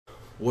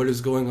What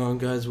is going on,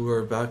 guys? We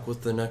are back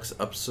with the next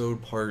episode,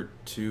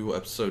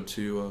 episode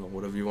 2,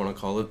 whatever you want to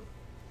call it.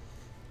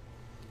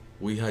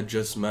 We had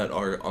just met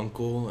our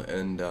uncle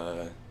and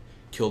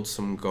killed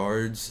some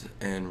guards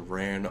and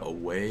ran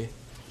away.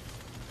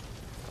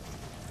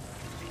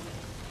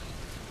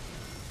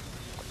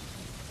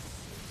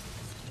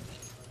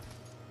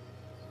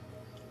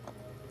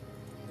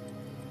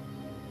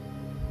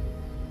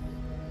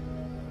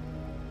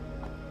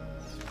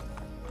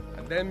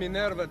 And then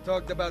Minerva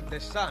talked about the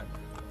sun.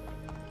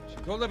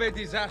 She told of a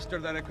disaster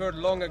that occurred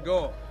long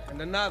ago, and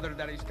another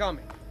that is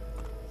coming.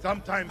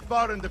 Sometime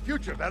far in the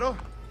future, Vero.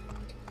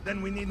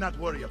 Then we need not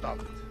worry about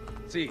it.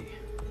 See,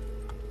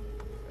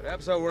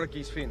 perhaps our work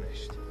is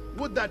finished.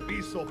 Would that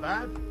be so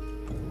bad?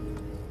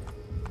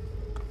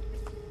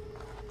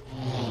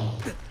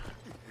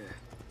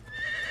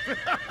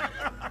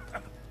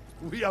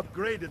 We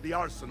upgraded the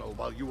arsenal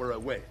while you were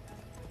away.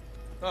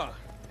 Ah,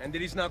 and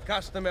it is now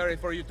customary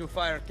for you to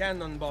fire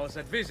cannonballs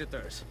at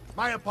visitors.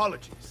 My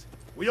apologies.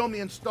 We only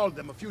installed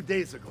them a few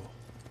days ago.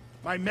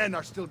 My men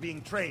are still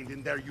being trained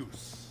in their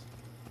use.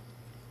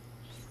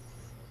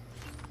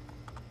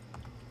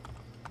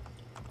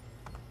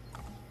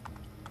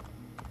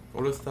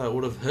 What if that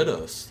would have hit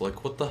us?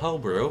 Like, what the hell,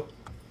 bro?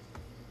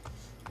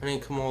 I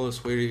didn't come all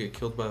this way to get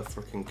killed by a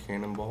freaking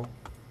cannonball.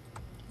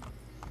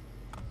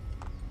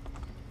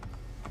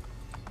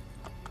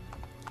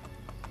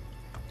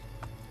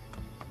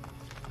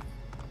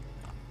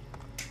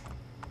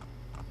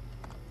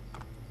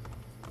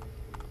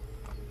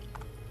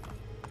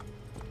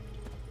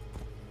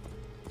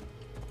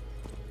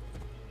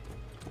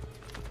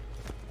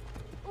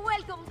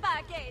 Welcome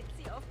back,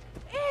 Ezio.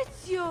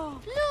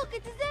 Ezio! Look,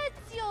 it is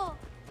Ezio.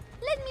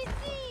 Let me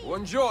see.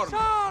 Buongiorno.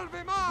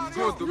 Salve, Mario! It's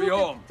good to be Look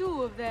home. at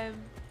two of them.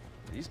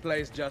 This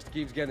place just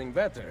keeps getting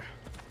better.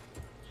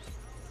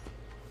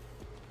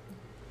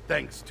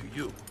 Thanks to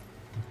you.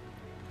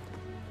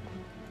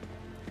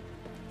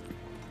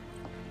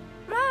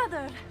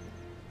 Brother.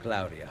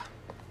 Claudia.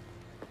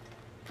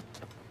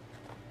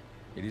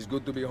 It is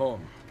good to be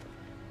home.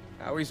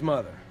 How is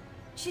mother?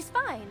 She's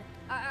fine.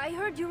 I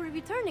heard you were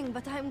returning,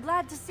 but I'm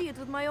glad to see it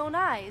with my own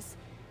eyes.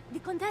 The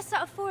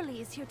Contessa of Forli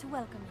is here to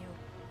welcome you.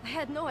 I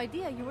had no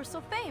idea you were so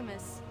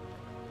famous.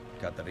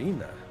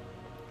 Katarina?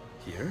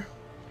 Here?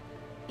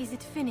 Is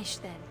it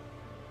finished then?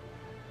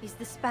 Is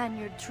the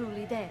Spaniard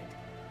truly dead?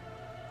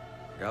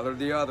 Gather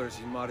the others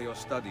in Mario's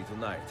study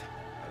tonight.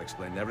 I'll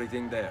explain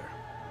everything there.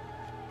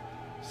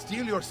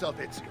 Steel yourself,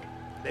 Ezio.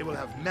 They will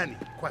have many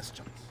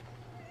questions.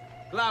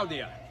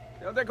 Claudia,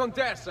 tell the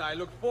Contessa I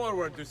look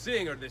forward to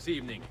seeing her this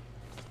evening.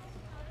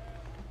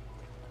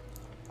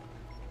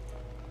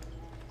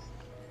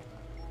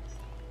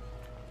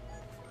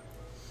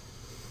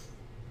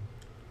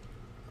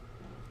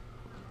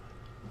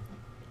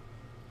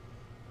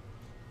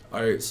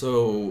 Alright,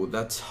 so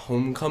that's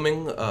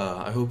Homecoming.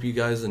 I hope you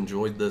guys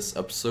enjoyed this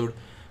episode.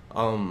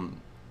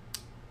 I'm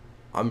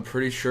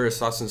pretty sure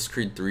Assassin's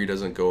Creed 3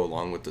 doesn't go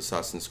along with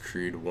Assassin's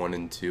Creed 1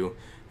 and 2,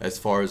 as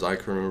far as I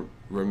can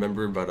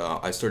remember, but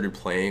I started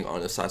playing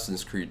on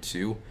Assassin's Creed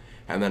 2,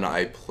 and then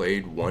I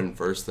played 1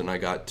 first, then I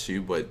got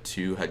 2, but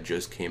 2 had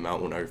just came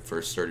out when I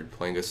first started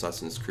playing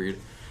Assassin's Creed.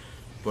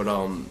 But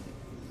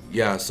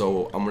yeah,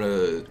 so I'm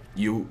gonna,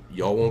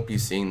 y'all won't be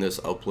seeing this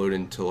upload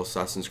until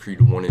Assassin's Creed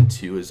 1 and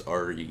 2 is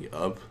already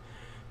up,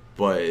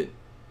 but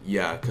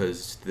yeah,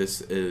 because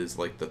this is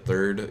like the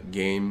 3rd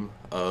game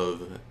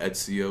of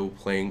Ezio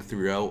playing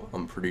throughout.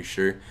 I'm pretty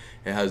sure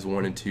it has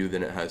 1 and 2,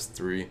 then it has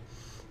 3,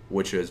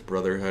 which is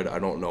Brotherhood. I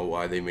don't know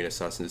why they made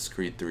Assassin's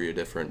Creed 3 a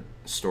different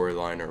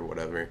storyline or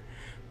whatever,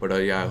 but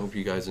yeah, I hope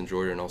you guys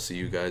enjoyed it, and I'll see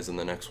you guys in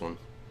the next one.